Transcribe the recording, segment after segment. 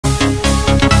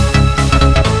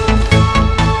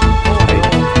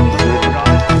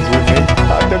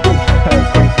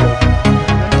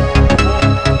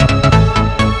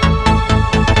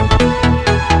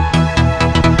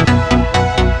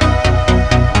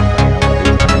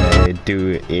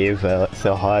do Eva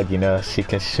so hard, you know, she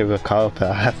can sugarcoat her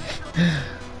ass.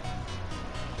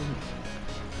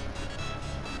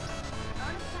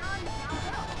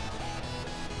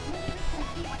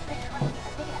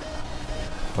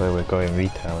 Where we're going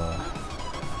retail.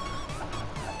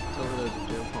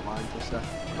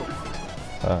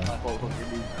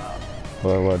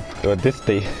 What this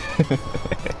day?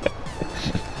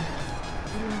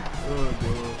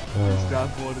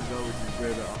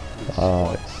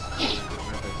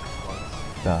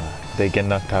 They get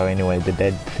knocked out anyway, the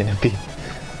dead finna be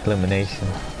elimination.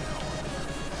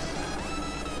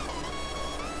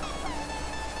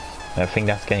 I think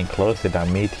that's getting closer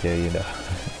than Meteor, you know.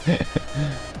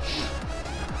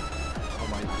 Oh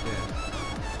my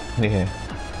god. Yeah.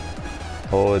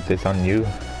 Oh, it's on you.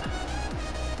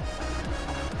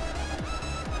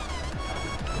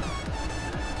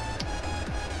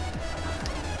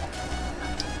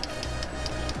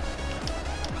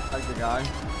 Like the guy.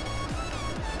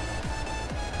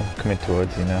 I'm coming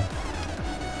towards you now.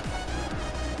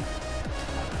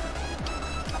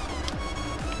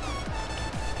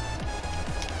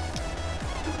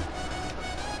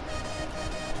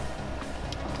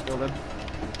 Killed him.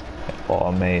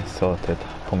 Oh, mate, sorted.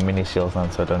 Put mini shields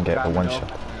on so I don't get the one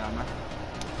shot.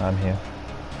 I'm here.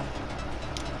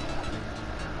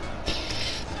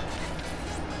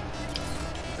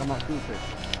 Come on, fish.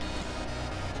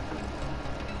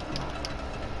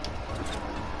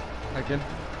 Again.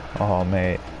 Oh,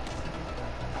 mate.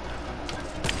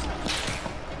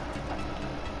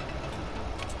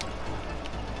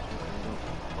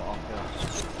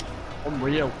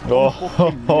 Unreal.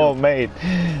 Oh, mate.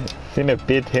 Finna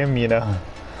beat him, you know.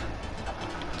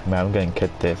 Man, I'm gonna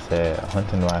get this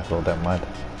hunting rifle, that mad.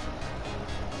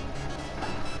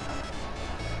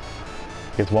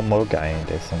 There's one more guy in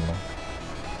there somewhere.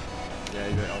 Yeah,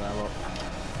 you got it on there, look.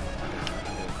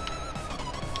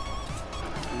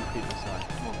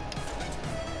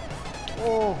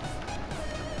 Oh!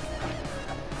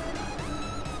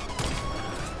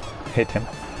 Hit him.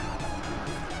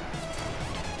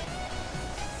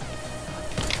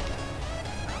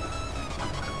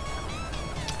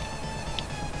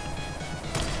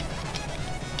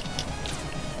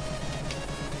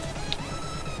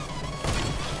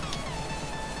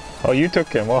 Oh, you took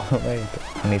him. Oh, mate.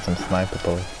 I need some sniper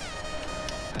bullets.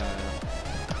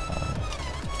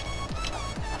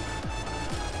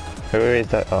 Where is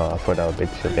that? Oh, I thought that was a big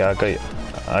shit. Yeah,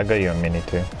 I got you a mini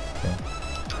too. Yeah.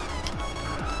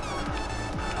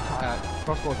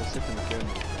 Crossbows are sitting in the game.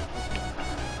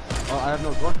 Oh, I have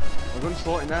no gun. My gun's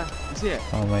floating there. You see it?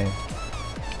 Oh, mate.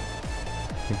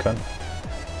 You gun?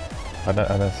 I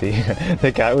don't see you.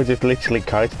 The guy was just literally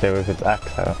crouched there with his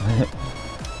axe out.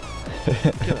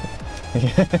 Kill him.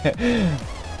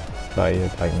 Oh, yeah,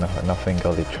 like nothing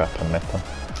gully trap and metal.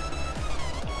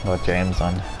 Oh, James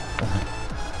on.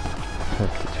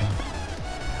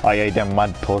 Oh yeah, them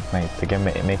mad post mate, they can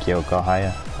make you go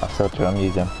higher. I still try and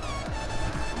use them.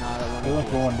 Nah, only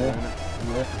for 1 day.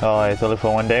 Oh, it's only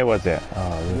for 1 day, was it?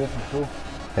 Oh, Yeah, for sure.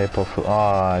 April Fool.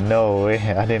 Oh, no way,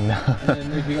 I didn't know.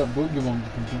 And if you got boogie bombs,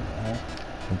 you can jump higher.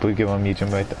 Boogie Bomb, you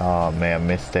jump right. Oh man, I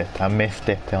missed it. I missed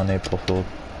it on April Fool.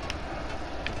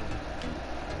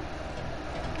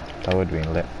 That would have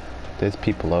been lit. There's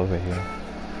people over here.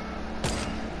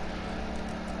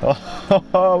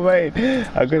 Oh, wait!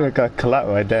 I could have got collapsed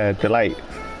right there. They're like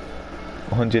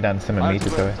 107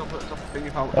 meters away.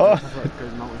 Oh!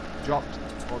 Dropped.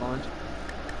 Hold on.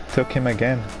 Took him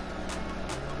again.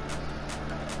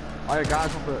 Oh yeah,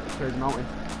 guys up at Crazy Mountain.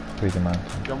 Crazy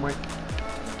Mountain. John Wick.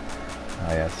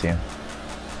 Oh yeah, I see him.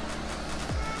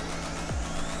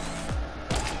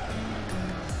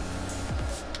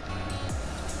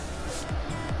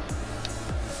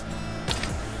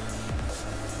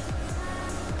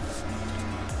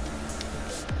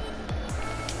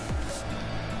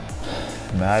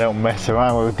 Man, I don't mess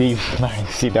around with these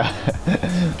knives, see that?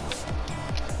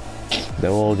 They're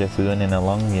all just running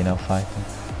along, you know, fighting.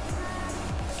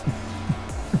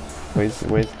 Where's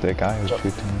the guy who's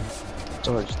shooting me?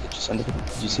 George, did you send a video?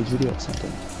 Did you see video or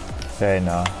something? Hey,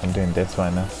 no, I'm doing this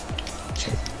right now.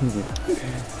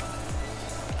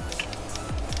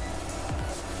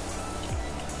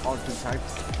 Oh, two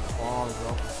tags. Oh, as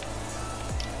well.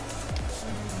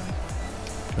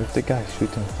 Where's the guy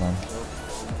shooting from?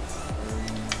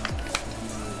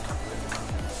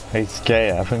 He's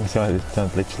scared. I think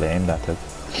someone's literally aimed at us.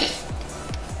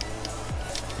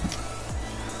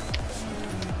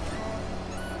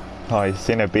 Oh, he's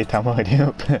seen a bit. I'm already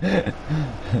up.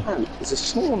 Oh, is there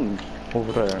someone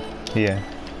over there? Yeah.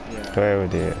 Yeah. Where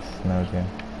it is? No, yeah.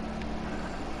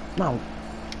 No.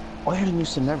 Ireland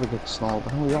used to never get snow,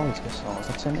 but now we always get snow. Is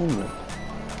that same England?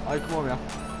 Alright, come over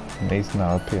here. He's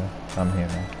not up here. I'm here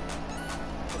now.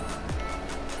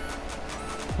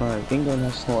 Right, England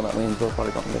has snow, that means we're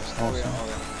probably gonna get snow soon.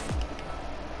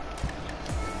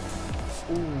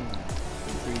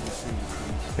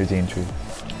 Who's in tree?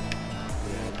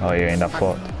 Oh, you're in that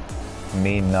fort.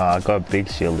 Me, no, I got a big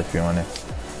shield if you want it.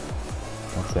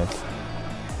 That's it.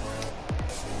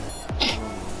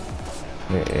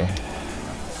 Yeah.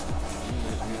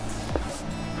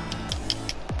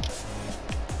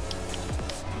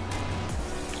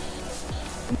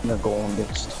 I'm gonna go on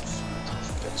this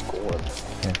tough gets gold.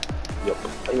 Yeah. Yep,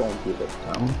 I won't give it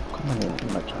down. Come on in,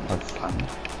 my turn to plan.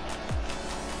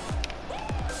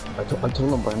 I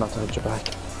told him by not to hit your back.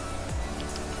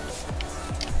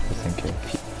 Thank you.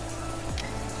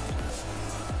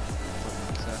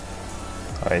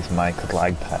 Oh, it's Mike's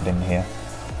lag pad in here.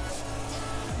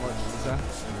 What did you say?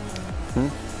 Hmm?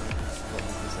 What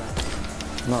did you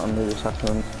say? Not on the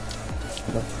second.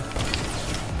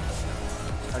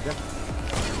 Okay.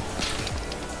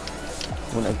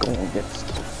 When I go and get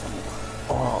stuff.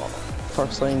 Oh,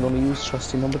 first I'm gonna use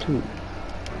trusty number 2.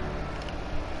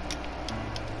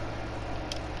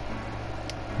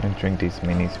 Let me drink these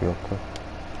minis real quick.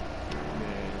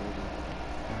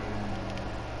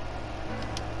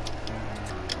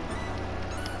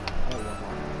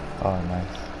 Oh,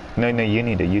 nice. No, you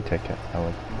need it. You take it. I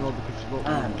would. No, because you look.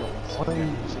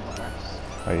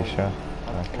 Are you sure?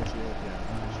 Okay.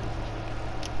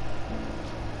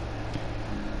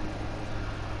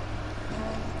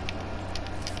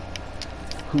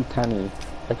 Who Tanny?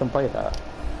 I can buy that.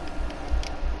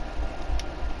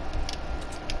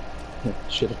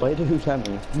 Should I buy the Who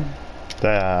Tanny?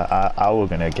 I was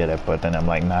gonna get it, but then I'm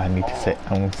like, nah, I need to say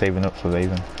I'm saving up for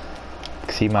Raven.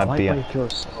 Cause he might be.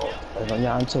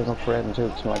 Yeah, I'm saving up for Raven too.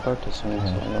 It's my birthday soon, so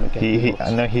I'm gonna get.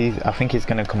 I know I think he's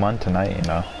gonna come on tonight. You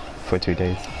know, for 2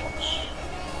 days.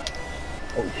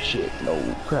 Oh shit!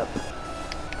 No crap.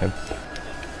 Yep.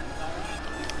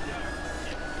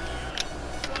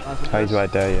 Oh, he's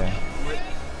right there, yeah.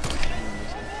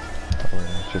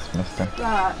 Oh, just missed him.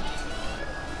 Right.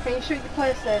 Can you shut your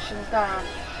PlayStations down?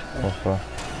 What for?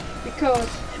 Because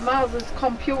Miles's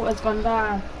computer's gone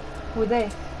down with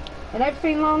this. And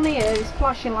everything on here is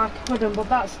flashing like a pudding, but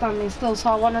that's standing still,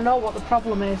 so I want to know what the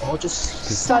problem is. Oh, just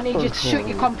so I need you to shut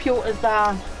your computers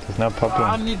down. There's no problem.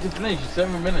 I need to finish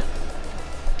 7 minutes.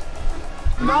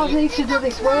 Miles needs to do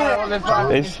this work.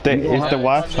 It's the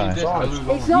Wi-Fi.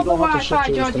 It's not the Wi-Fi,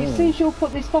 George. As soon as you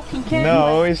put this fucking cable.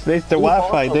 No, it's the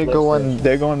Wi-Fi. They go on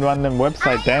random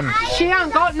website. Them. She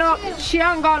ain't got no. She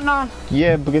ain't got none.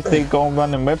 Yeah, because they go on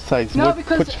random websites. No, what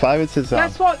because puts viruses on?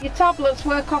 Guess what? Your tablets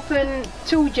work off in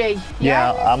 2G.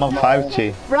 Yeah, I'm on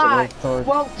 5G. Right.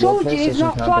 Well, 2G is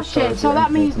not flashing, so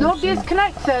that means nobody's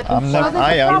connected. I'm not.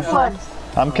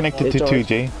 I'm connected to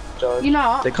 2G. You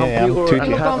know. The computer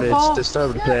and Yeah, tablets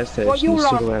disturb the PlayStation. Well, you're it's the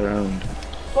on. other way around.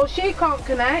 Well, she can't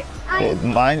connect.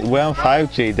 We're on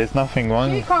 5G. There's nothing She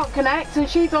wrong. can't connect, and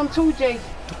she's on 2G.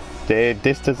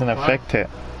 This doesn't affect it.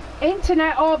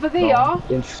 Internet over there. Yeah,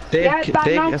 That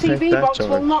now TV box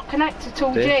will not connect to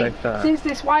 2G since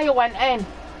this wire went in.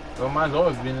 Well, mine's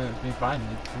always been fine.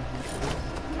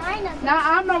 Now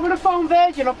I'm not gonna phone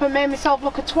Virgin up and make myself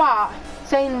look a twat,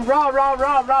 saying rah rah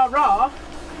rah rah rah.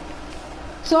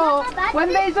 So when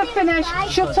these are finished,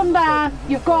 shut them down.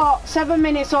 You've got 7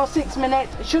 minutes or 6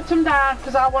 minutes. Shut them down,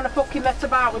 because I want to fucking mess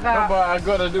about with that. No, but I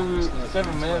gotta do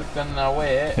 7 minutes and I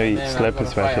wait. Hey,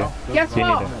 slippers right here. Guess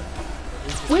what?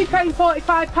 We pay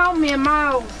 £45, me and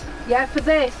Miles, yeah, for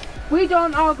this. We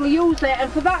don't hardly use it,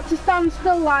 and for that to stand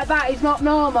still like that is not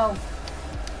normal.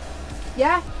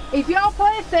 Yeah? If your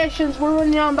PlayStations were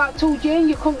running on that 2G and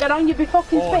you couldn't get on, you'd be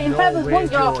fucking spitting feathers,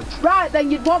 wouldn't you? Right,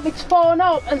 then you'd want me to phone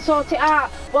up and sort it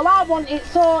out. Well, I want it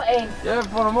sorting. Yeah,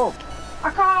 phone them up.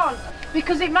 I can't,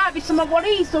 because it might be some of what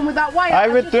he's done with that wire. I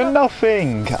would do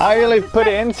nothing. I really put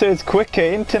it into its quicker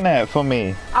internet for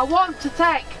me. I want to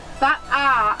take that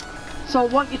out. So I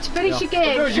want you to finish your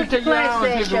game, Well, shut you your take it out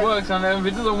and see if it PlayStation. works, and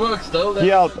if it doesn't work still, then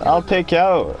Yeah, I'll take you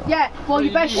out. Yeah, well,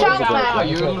 you best shout now.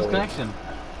 You lose connection.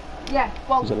 Yeah,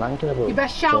 well, There's a LAN cable. you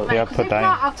best shout now, Yeah, because put if that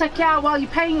not, in. I'll take you out while you're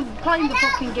playing the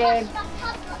fucking game.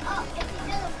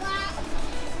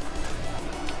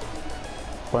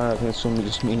 Well, I think it's only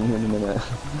just me and you in a minute.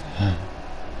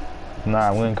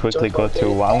 Nah, I'm gonna quickly go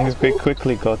to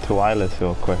wireless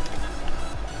real quick,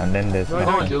 and then there's No,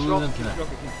 nothing. you'll lose internet.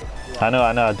 I know.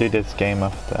 I'll do this game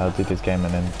after. I'll do this game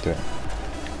and then do it.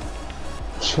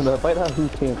 Should I buy that Who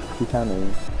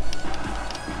Tanny?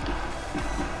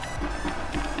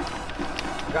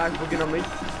 Guys, looking on me.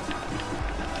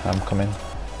 I'm coming.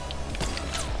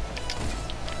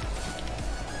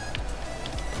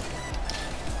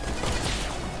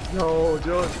 No,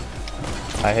 John.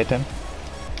 I hit him.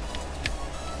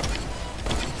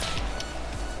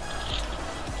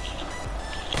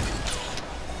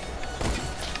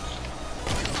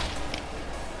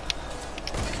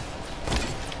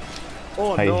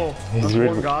 Oh Hey, no, he's that's with,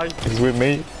 one guy. he's with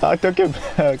me. I took him.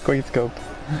 Quick scope.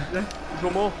 Yeah, there's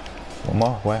one more. One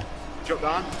more? Where? Drop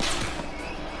down.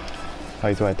 Oh,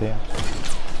 he's right there.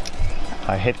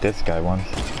 I hit this guy once.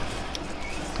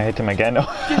 I hit him again. Oh.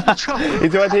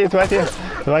 He's right here, he's right here.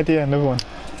 He's right here, another one.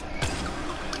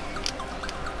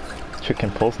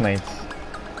 Freaking pulse nades.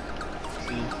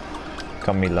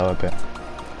 Got me low a bit.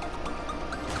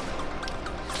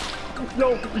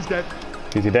 No, he's dead.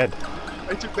 Is he dead?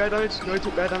 I took bad damage. No, I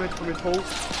took bad damage from his pulse.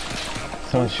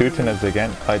 Someone's shooting us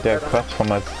again. Right there, across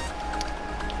from us.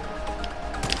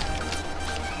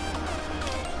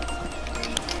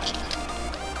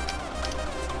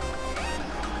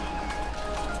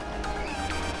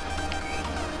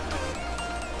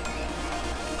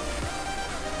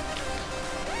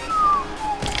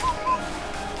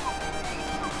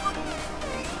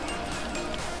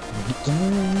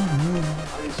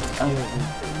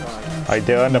 Right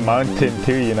there on the mountain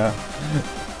too, you know.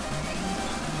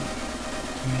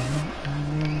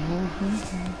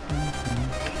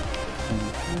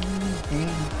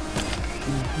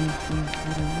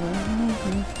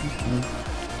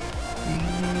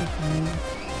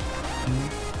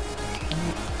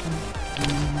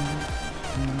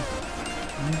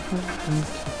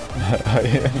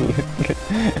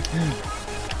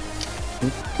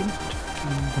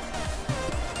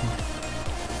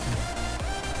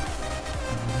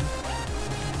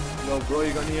 No, bro,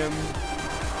 you got any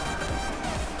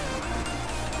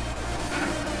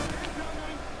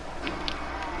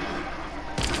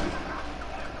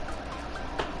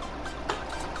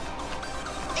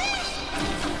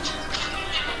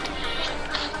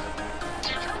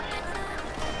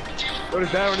What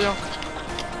is there, Neil?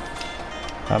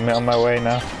 I'm on my way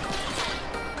now.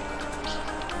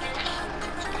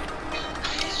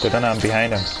 They don't know I'm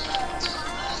behind them.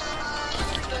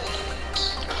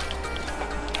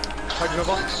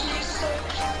 Microphone.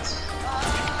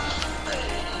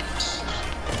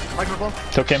 Microphone.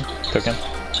 Took him.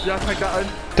 Yeah, take that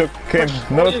in. Took him.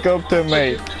 No scope to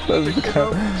mate. Let's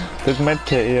go. There's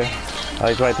medkit here. Oh,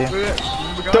 he's right here.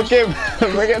 Took him!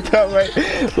 Bring it up, mate.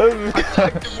 Let's go.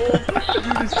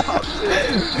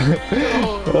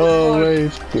 Oh,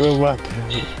 wait. We're back.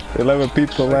 11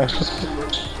 people left.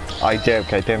 I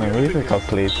joke, I didn't music off,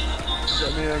 please.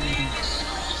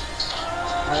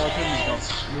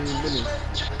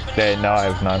 Yeah, no, I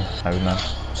have none.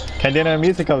 Can you do a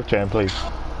music off, Jam, please?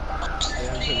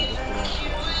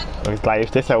 It's like,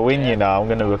 if this a win, you know, I'm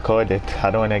gonna record it.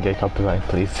 I don't wanna get copyright,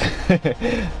 please.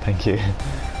 Thank you.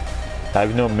 I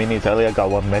have no minis, I only got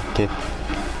one med kit.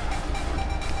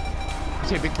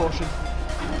 See a big portion.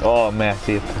 Oh man, I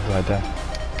see it right there.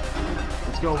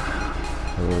 Let's go.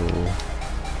 Ooh.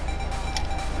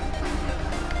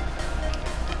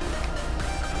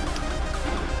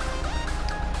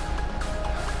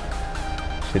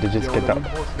 Should have just get that.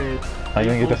 Are you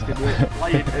gonna get that?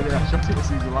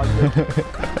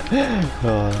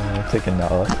 Oh, I'm taking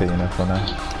that off, you know, for now.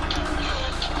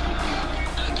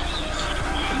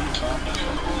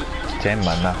 Jam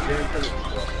man, nah.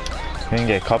 You can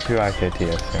get copyrighted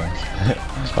here soon.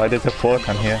 Oh, there's a fork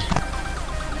on here.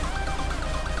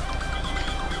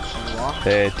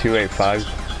 285.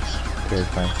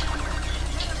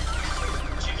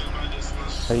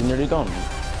 285. Are you nearly done?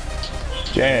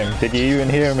 Jam, did you even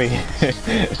hear me?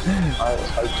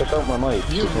 I took out my mic.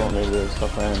 You don't need to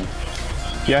stuff around.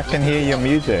 Yeah, I can hear your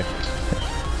music.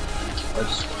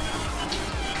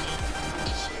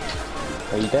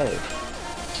 Are you dead?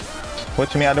 What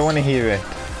do you mean? I don't want to hear it.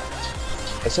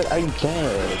 I said, are you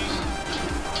dead?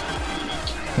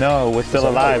 No, we're still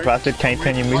alive. I said, can't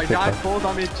turn your My music guy, off. 4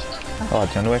 damage. Oh,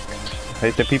 John Wick.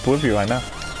 There's the people with you right now.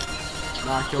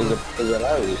 Nah, kill him. Is it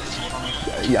loud?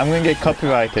 Yeah, I'm gonna get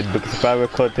copyrighted because if I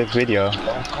record this video.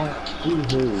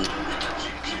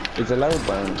 It's a loud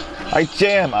band. I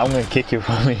jam! I'm gonna kick you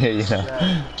from here, you know.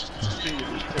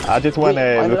 I just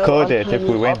wanna record it if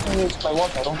we win. I don't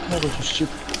care about your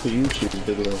stupid YouTube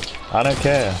video. I don't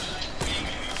care.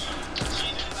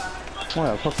 Why,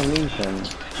 I'll fucking leave then.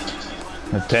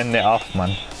 I'm turning it off,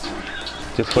 man.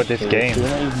 Just for this game. You're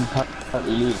not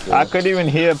even leave, I couldn't even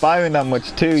hear Byron that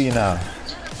much too, you know.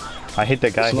 I hit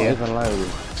the guy it's here. not even loud.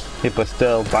 Yeah, but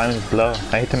still, Byron's blow.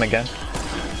 I hit him again.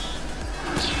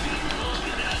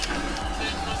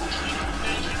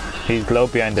 He's low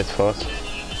behind this force.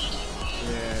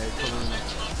 Yeah,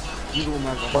 you don't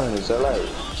remember. Fine, is that loud?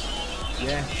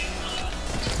 Yeah.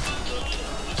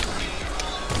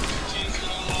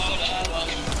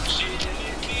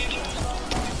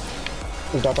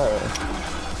 Is that better?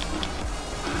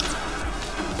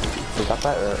 Is that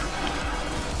better?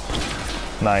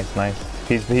 Nice, nice.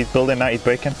 He's building that, he's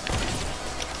breaking.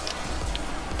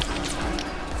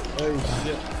 Oh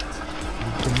shit.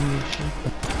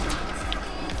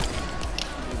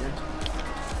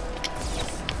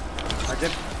 I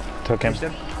did. Took him. Go.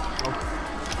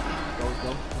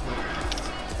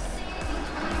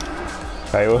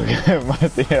 Right, we'll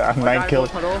get I'm 9 kills.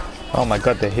 Oh my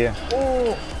god, they're here.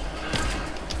 Oh.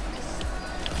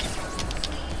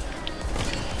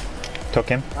 Took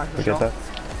him. Look at that.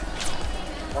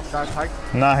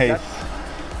 Nice. Nice.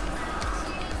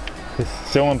 There's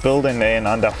someone building in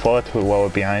on that fort while we're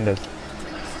behind us.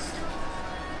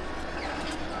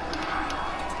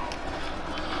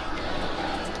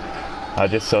 I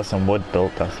just saw some wood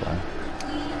built, that's why.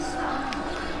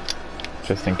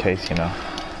 Just in case, you know,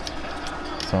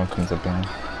 someone comes up behind.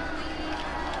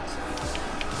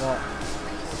 What?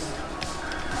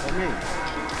 What me?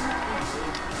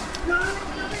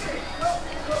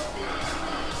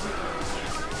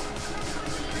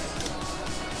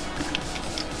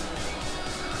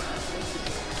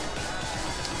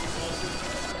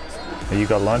 Oh, you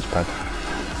got launch pad.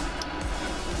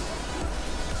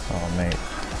 Oh mate.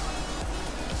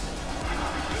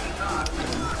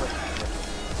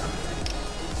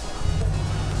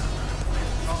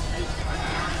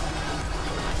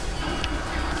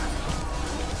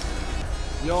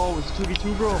 Yo, it's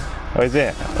 2v2, bro. Oh, is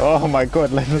it? Oh my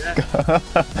god, let's go.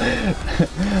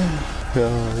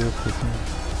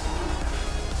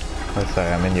 Oh,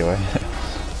 sorry, I'm in your way.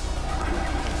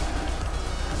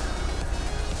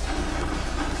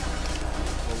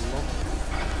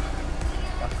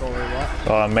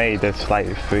 Oh mate, there's like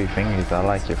 3 thingies. I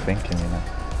like your thinking, you know.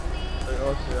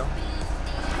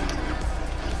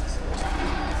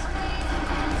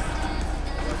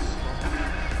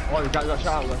 Oh, you got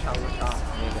shot.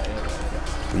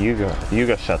 You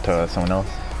got shot to someone else.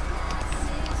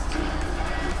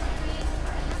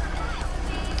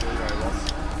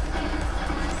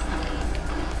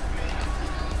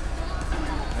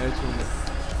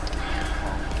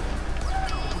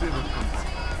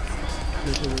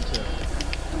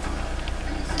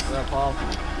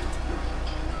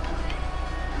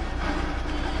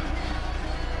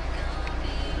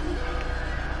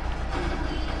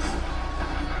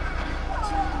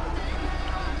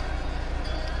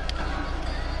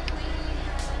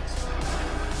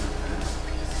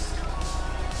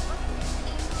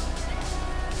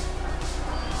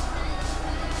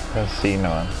 Let's see no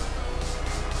one.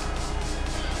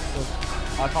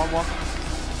 I found one.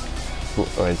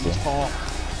 Where is he?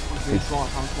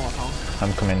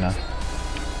 I'm coming now.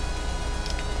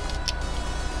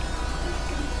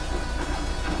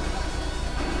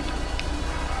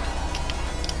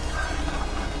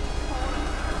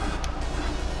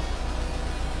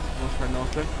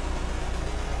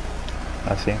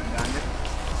 I see.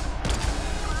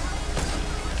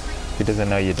 He doesn't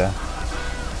know you're there.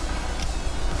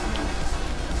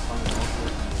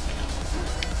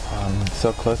 I'm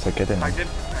so close to getting him.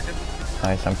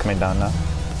 Nice, I'm coming down now.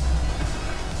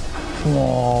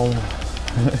 Whoa.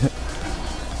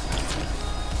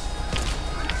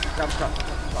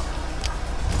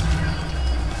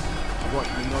 What,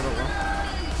 you know that one?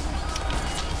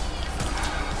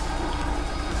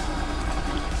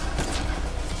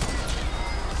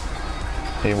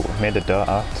 He made the door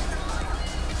out.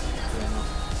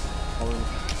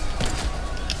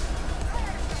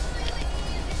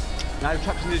 No,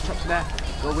 traps in there.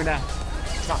 Go in there.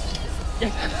 Traps.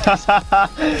 Yes!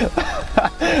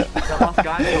 That last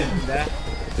guy in there.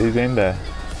 He's in there.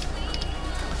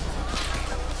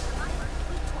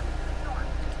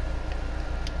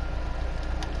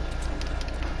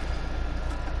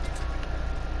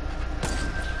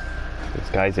 This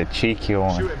guy's a cheeky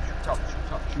one. Shoot him,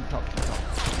 shoot top.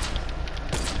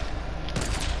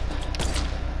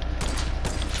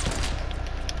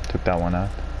 Took that one out.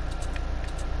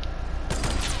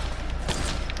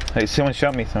 Hey, someone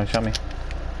shot me.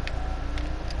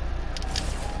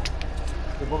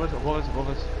 Above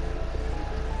us.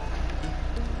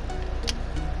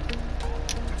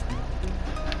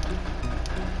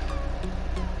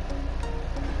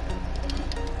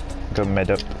 Go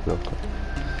med up real quick.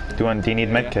 Do you need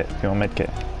med kit? Do you want med kit?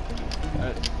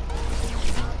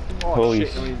 Holy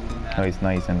shit, no, he's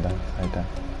nice in there. Right there.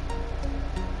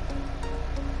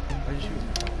 Where are you shooting?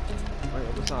 Right,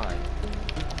 other side.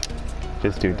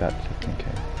 Just do that, just in case.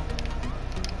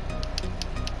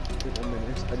 Wait 1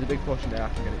 minute. There's a big push in there, I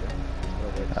can get it done.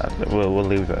 We'll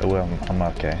leave it. I'm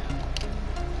okay.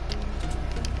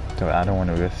 I don't want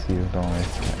to risk you. Don't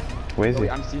risk it. Where is he?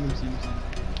 I'm seeing him.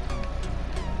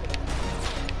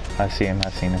 I see him,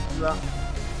 I've seen him. Yeah.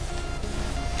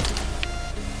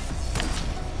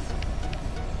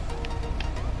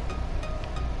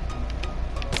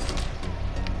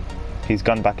 He's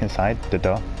gone back inside the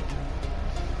door.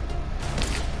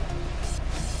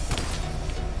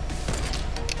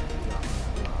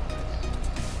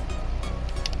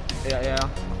 Yeah.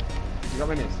 You got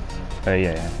minis?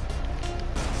 Yeah.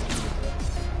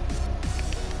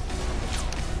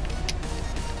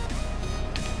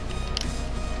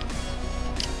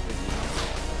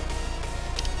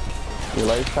 You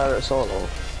like Pirate Solo?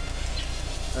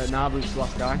 Nah, but it's the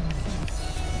last guy.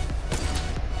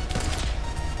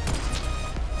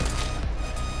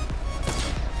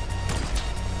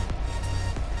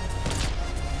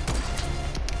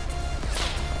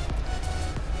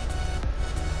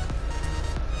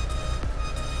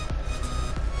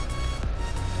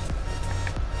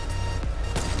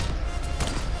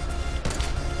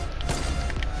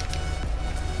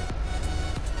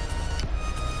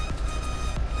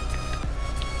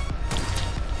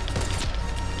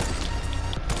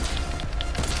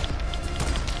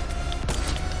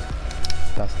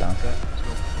 That's down.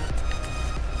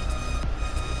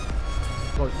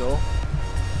 Close door.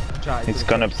 He's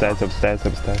gone upstairs.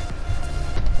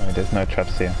 Oh, there's no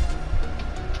traps here.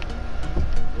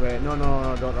 Wait, no,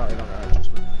 don't right, just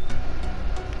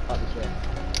back this way.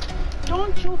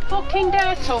 Don't you fucking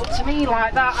dare talk to me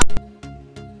like that.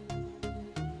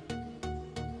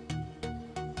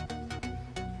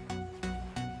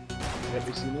 Have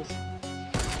you seen this?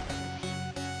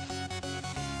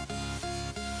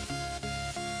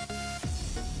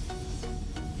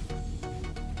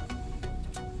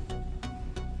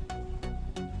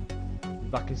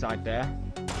 Back inside there.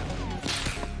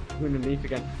 Go underneath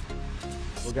again.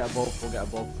 We'll get a bolt.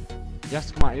 He has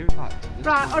to come out here, in fact.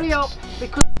 Right, hurry up,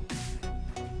 because...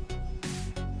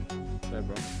 There,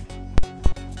 bro.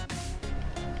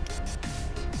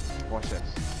 Watch this.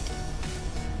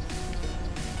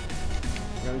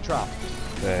 You got any trap?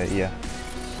 Yeah.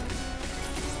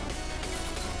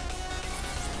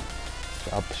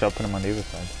 Shall put him on the other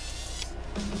side.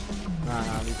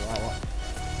 Nah, leave it like that.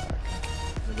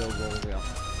 Maybe I'll go over here.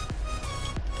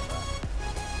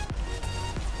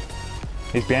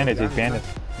 He's behind us.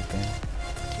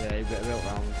 Yeah, he built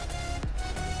round.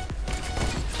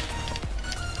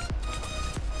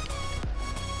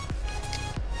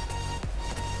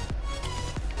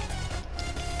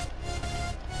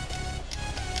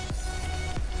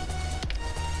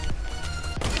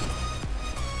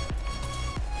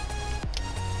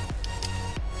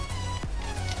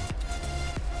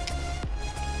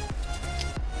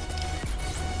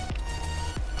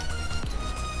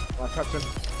 I trapped him.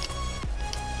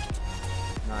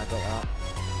 No, I got that.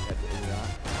 Get it in there.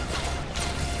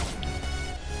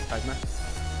 Tag me.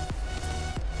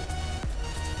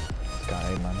 Guy,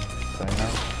 man. So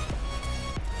nice.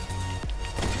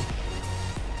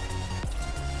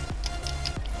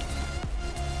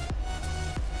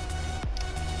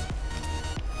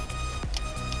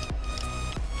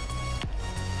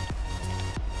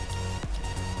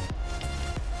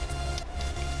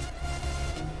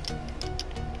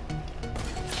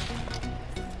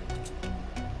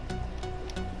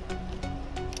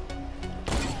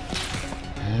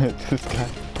 This guy.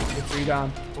 Get 3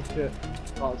 down. Oh shit.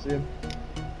 Can't see him.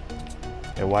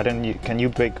 Yeah, why don't you? Can you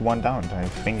break one down? I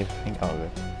think. Oh,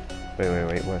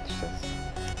 wait. Watch this.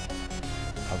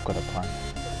 I've got a plan.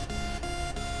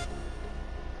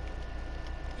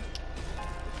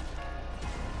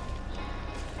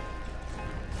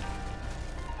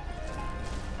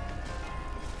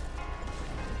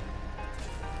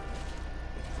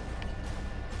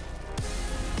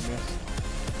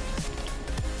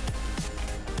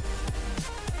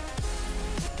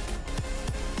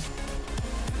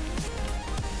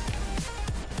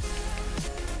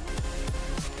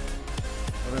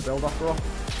 I'm gonna build after all.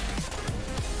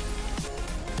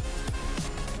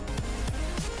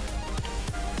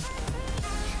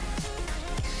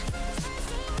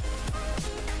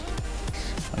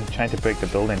 I'm trying to break the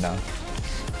building down.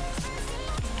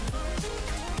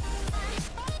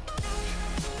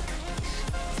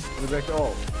 Gonna break it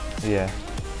all. Yeah.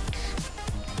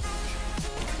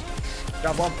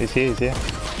 Grab one. He's here.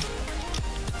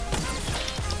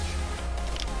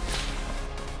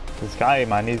 This guy,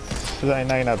 man, he's right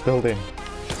now in that building. I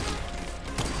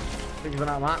think he's run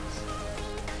out of mats.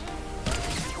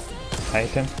 I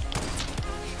hit him.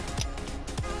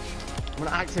 I'm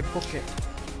gonna active push it.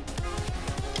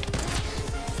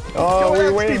 Oh, we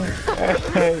win!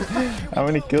 How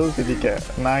many kills did he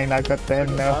get? 9, I got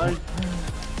 10 now.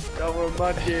 That was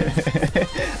mad game.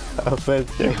 Our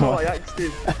first game. Oh, I axed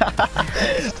him.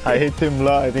 I hit him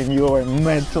low and then you went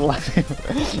mental at him.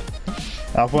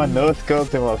 I've won no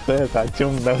scopes in my first, I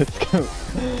jumped no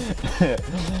scopes.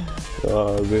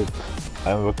 Oh good.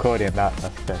 I'm recording that,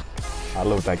 that's it. I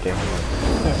love that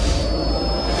game.